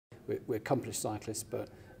we're accomplished cyclists, but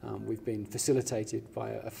we've been facilitated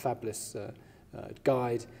by a fabulous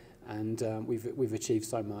guide, and we've achieved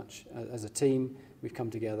so much. As a team, we've come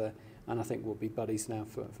together, and I think we'll be buddies now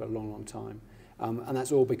for a long, long time. And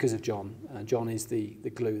that's all because of John. John is the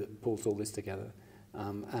glue that pulls all this together.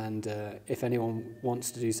 And if anyone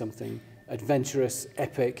wants to do something adventurous,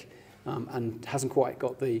 epic, and hasn't quite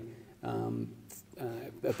got the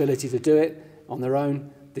ability to do it on their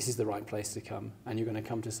own, this is the right place to come. And you're going to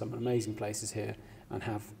come to some amazing places here and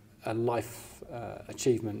have a life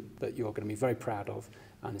achievement that you're going to be very proud of,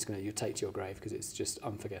 and it's going to take to your grave because it's just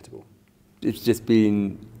unforgettable. It's just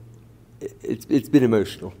been, it's been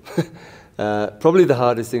emotional. Probably the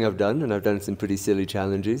hardest thing I've done, and I've done some pretty silly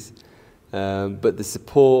challenges. But the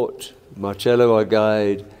support, Marcello, our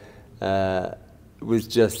guide, was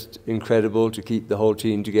just incredible to keep the whole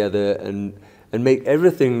team together and make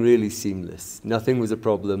everything really seamless. Nothing was a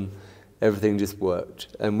problem, everything just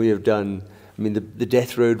worked. And we have done, I mean, the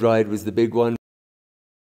Death Road ride was the big one.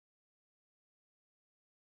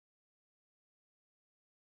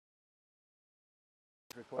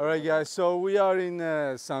 All right, guys, so we are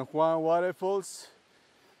in San Juan Waterfalls.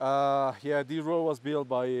 Yeah, this road was built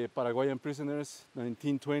by Paraguayan prisoners,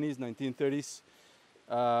 1920s, 1930s.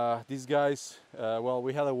 These guys, well,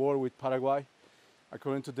 we had a war with Paraguay.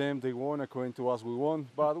 According to them, they won. According to us, we won,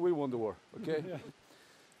 but we won the war, okay? Yeah.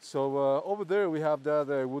 So over there, we have that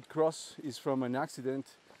wood cross. Is from an accident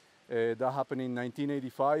that happened in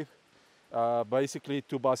 1985. Basically,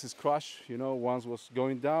 two buses crashed. You know, one was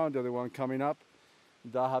going down, the other one coming up.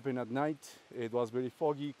 That happened at night. It was very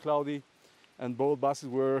foggy, cloudy, and both buses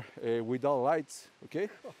were without lights, okay?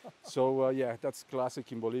 So yeah, that's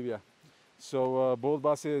classic in Bolivia. So both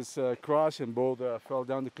buses crashed and both fell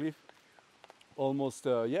down the cliff. Almost,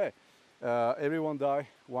 everyone died,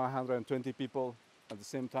 120 people at the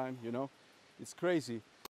same time, you know? It's crazy.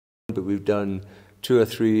 But we've done 2 or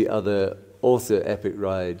 3 other also epic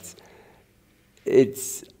rides.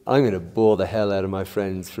 I'm going to bore the hell out of my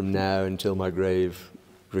friends from now until my grave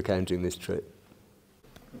recounting this trip.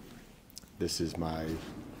 This is my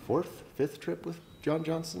 5th trip with John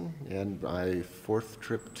Johnson, and my 4th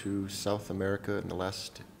trip to South America in the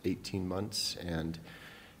last 18 months, and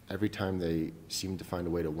every time they seem to find a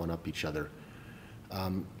way to one-up each other.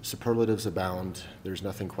 Superlatives abound. There's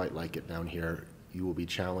nothing quite like it down here. You will be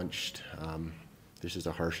challenged. This is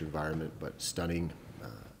a harsh environment, but stunning.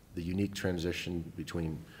 The unique transition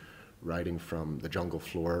between riding from the jungle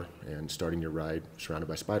floor and starting your ride surrounded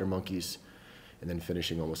by spider monkeys, and then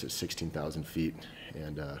finishing almost at 16,000 feet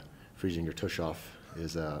and freezing your tush off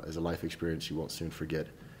is a life experience you won't soon forget.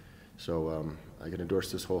 So I can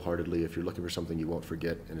endorse this wholeheartedly. If you're looking for something you won't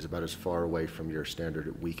forget and is about as far away from your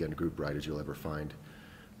standard weekend group ride as you'll ever find,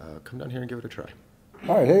 come down here and give it a try.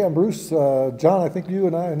 All right, hey, I'm Bruce. John, I think you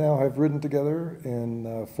and I now have ridden together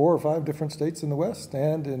in 4 or 5 different states in the West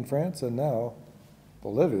and in France and now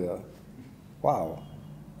Bolivia. Wow.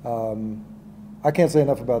 I can't say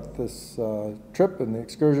enough about this trip and the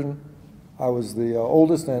excursion. I was the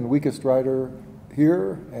oldest and weakest rider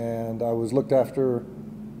here, and I was looked after.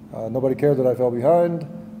 Nobody cared that I fell behind.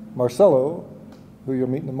 Marcello, who you'll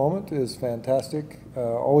meet in a moment, is fantastic.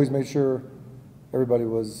 Always made sure everybody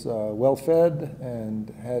was well fed and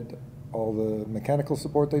had all the mechanical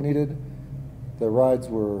support they needed. The rides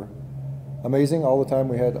were amazing. All the time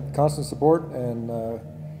we had constant support, and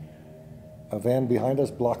a van behind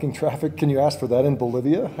us blocking traffic. Can you ask for that in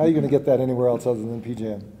Bolivia? How are you going to get that anywhere else other than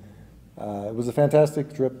PJAMM? It was a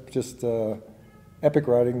fantastic trip, just epic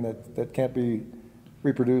riding that can't be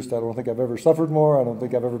reproduced. I don't think I've ever suffered more. I don't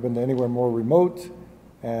think I've ever been to anywhere more remote,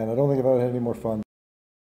 and I don't think I've ever had any more fun.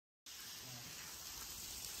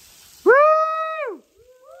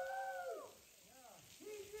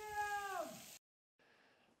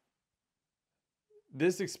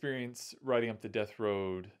 This experience riding up the Death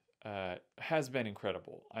Road has been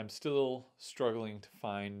incredible. I'm still struggling to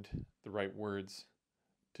find the right words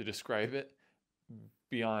to describe it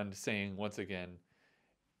beyond saying, once again,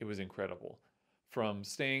 it was incredible. From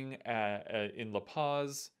staying in La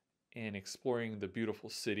Paz and exploring the beautiful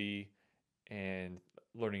city and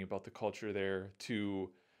learning about the culture there, to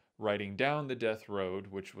riding down the Death Road,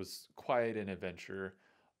 which was quite an adventure,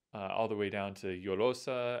 all the way down to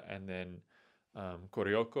Yolosa and then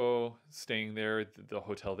Corioco, staying there. The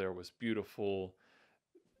hotel there was beautiful.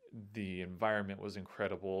 The environment was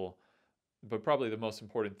incredible. But probably the most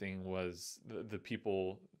important thing was the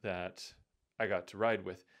people that I got to ride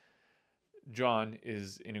with. John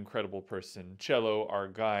is an incredible person. Cello, our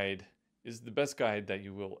guide, is the best guide that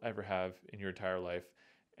you will ever have in your entire life.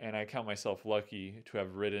 And I count myself lucky to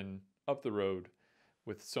have ridden up the road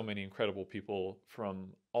with so many incredible people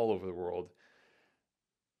from all over the world.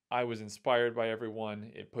 I was inspired by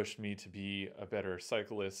everyone. It pushed me to be a better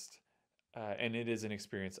cyclist, and it is an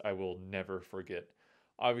experience I will never forget.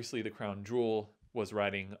 Obviously, the crown jewel was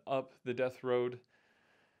riding up the death road.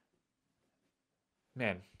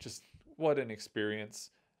 Man, just what an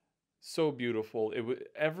experience. So beautiful. It was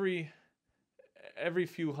every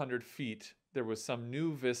few hundred feet there was some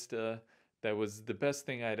new vista that was the best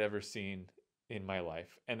thing I'd ever seen in my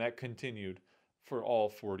life, and that continued for all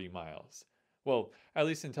 40 miles. Well, at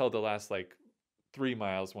least until the last like 3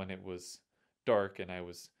 miles when it was dark and I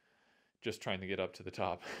was just trying to get up to the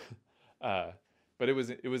top. But it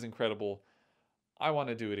was incredible. I want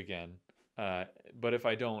to do it again. But if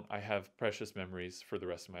I don't, I have precious memories for the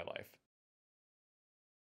rest of my life.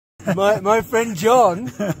 My friend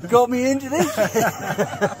John got me into this.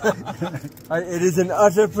 It is an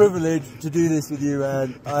utter privilege to do this with you,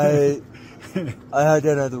 man. I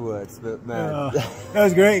don't know the words, but man. That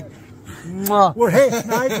was great. Well, hey,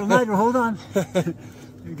 Nigel, hold on.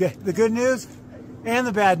 The good news and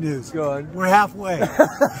the bad news. Go on. We're halfway.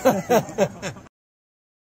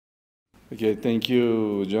 Okay, thank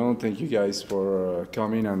you, John. Thank you guys for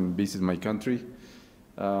coming and visit my country.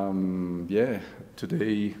 Yeah,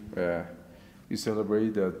 today we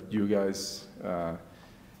celebrate that you guys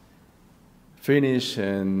finish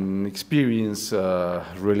and experience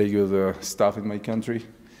really good stuff in my country.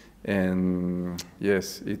 And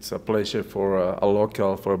yes, it's a pleasure for a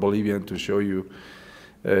local, for a Bolivian, to show you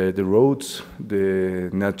the roads,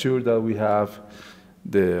 the nature that we have,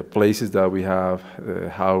 the places that we have,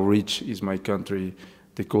 how rich is my country,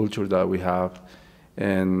 the culture that we have.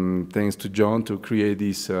 And thanks to John to create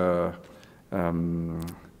this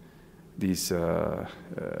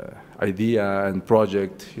idea and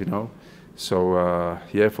project, you know. So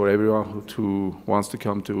yeah, for everyone who wants to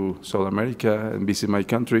come to South America and visit my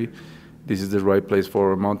country, this is the right place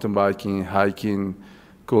for mountain biking, hiking,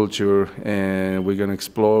 culture, and we're gonna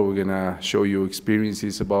explore. We're gonna show you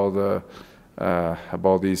experiences about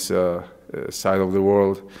this side of the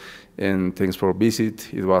world. And thanks for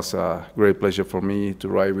visit. It was a great pleasure for me to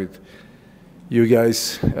ride with you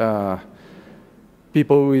guys.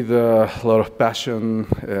 People with a lot of passion.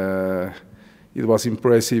 It was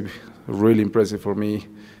impressive, really impressive for me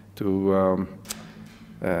to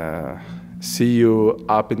see you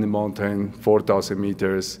up in the mountain, 4,000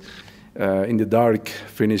 meters, in the dark,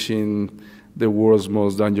 finishing the world's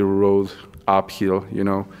most dangerous road uphill, you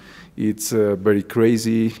know. It's very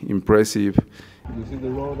crazy, impressive. You see the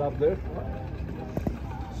road up there?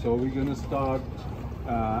 So we're gonna start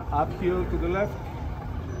uphill to the left,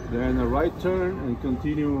 then a right turn and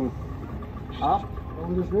continue up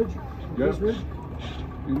On this ridge? Yes.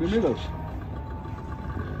 In the middle.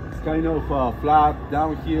 It's kind of flat,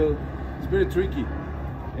 downhill. It's very tricky.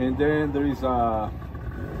 And then there is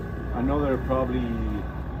another probably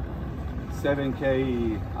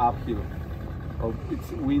 7K uphill. Oh, it's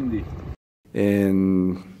windy.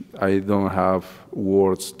 And I don't have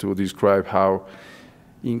words to describe how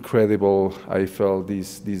incredible I felt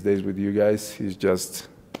these days with you guys. It's just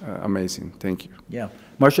amazing. Thank you. Yeah.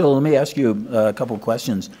 Marcello, let me ask you a couple of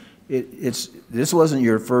questions. This wasn't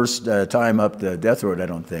your first time up the death road, I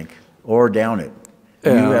don't think, or down it.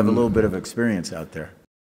 You have a little bit of experience out there.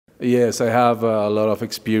 Yes, I have a lot of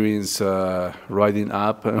experience riding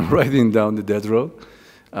up and riding down the death road.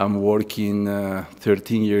 I'm working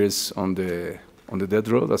 13 years on the death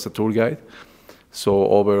road as a tour guide. So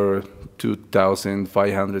over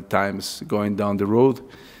 2,500 times going down the road,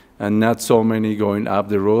 and not so many going up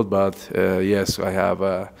the road, but yes, I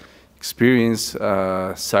have experience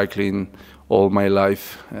cycling all my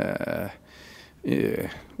life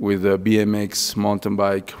with a BMX, mountain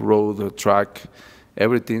bike, road, track,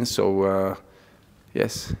 everything. So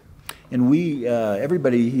yes. And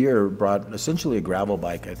everybody here brought essentially a gravel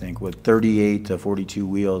bike, I think, with 38 to 42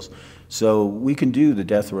 wheels. So we can do the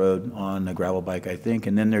death road on a gravel bike, I think.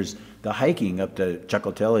 And then there's the hiking up to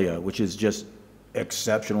Chacaltalya, which is just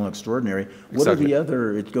exceptional, extraordinary. What are the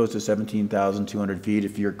other? It goes to 17,200 feet.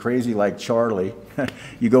 If you're crazy like Charlie,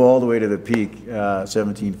 you go all the way to the peak,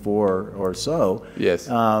 17.4 or so. Yes.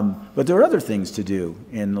 But there are other things to do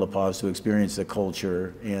in La Paz to experience the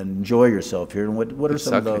culture and enjoy yourself here. And what are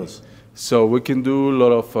some of those? So we can do a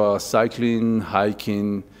lot of cycling,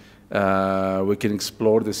 hiking. We can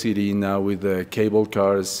explore the city now with the cable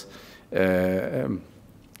cars.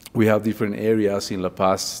 We have different areas in La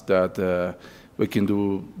Paz that we can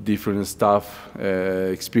do different stuff,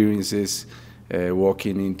 experiences,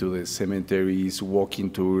 walking into the cemeteries,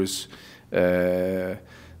 walking tours, do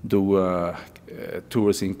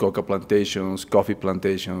tours in coca plantations, coffee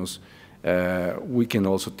plantations, we can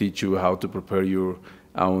also teach you how to prepare your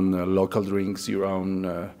own local drinks, your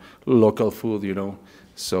own local food, you know.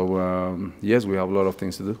 So yes, we have a lot of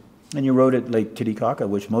things to do. And you rode at Lake Titicaca,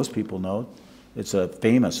 which most people know. It's a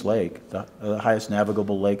famous lake, the highest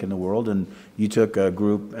navigable lake in the world, and you took a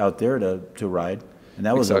group out there to ride, and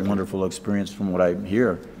that was a wonderful experience from what I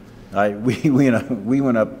hear. We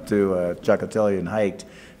went up to Chacaltalya and hiked,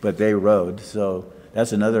 but they rode, so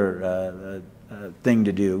that's another thing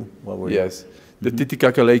to do while we're here. Yes. The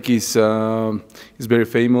Titicaca Lake is very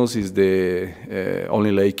famous. It's the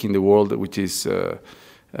only lake in the world which is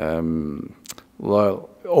well,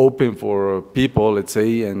 open for people, let's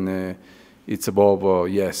say, and it's above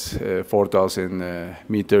 4,000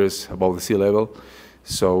 meters above the sea level.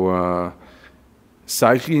 So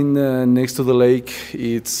cycling next to the lake,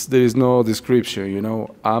 there is no description. You know,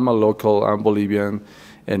 I'm a local, I'm Bolivian,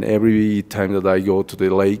 and every time that I go to the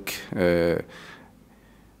lake,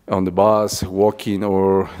 on the bus, walking,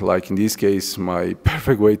 or like in this case, my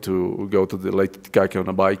perfect way to go to the Lake Titicaca on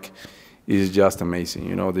a bike is just amazing.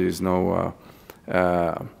 You know, there is no,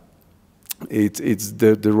 the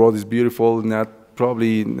road is beautiful. Not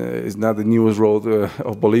probably it's not the newest road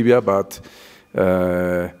of Bolivia, but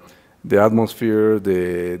the atmosphere,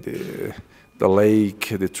 the lake,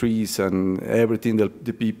 the trees, and everything, the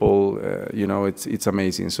people, you know, it's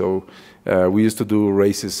amazing. So we used to do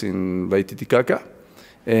races in Lake Titicaca.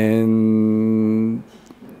 And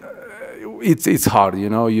it's hard, you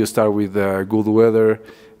know. You start with good weather,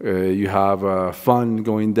 you have fun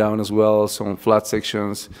going down as well, some flat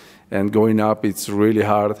sections, and going up it's really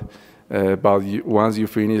hard. But once you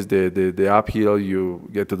finish the uphill, you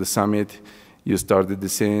get to the summit, you start the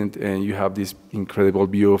descent, and you have this incredible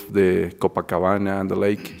view of the Copacabana and the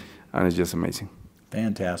lake, and it's just amazing.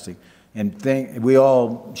 Fantastic. And we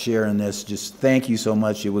all share in this, just thank you so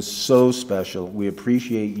much. It was so special. We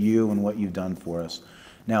appreciate you and what you've done for us.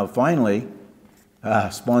 Now, finally,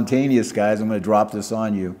 spontaneous guys, I'm going to drop this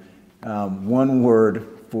on you. One word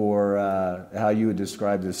for how you would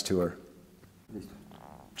describe this tour.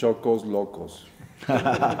 Chocos locos.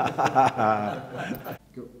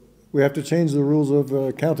 We have to change the rules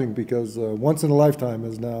of counting because once in a lifetime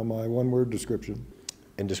is now my one-word description.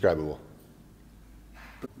 Indescribable.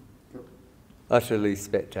 Utterly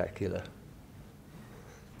spectacular.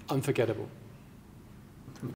 Unforgettable.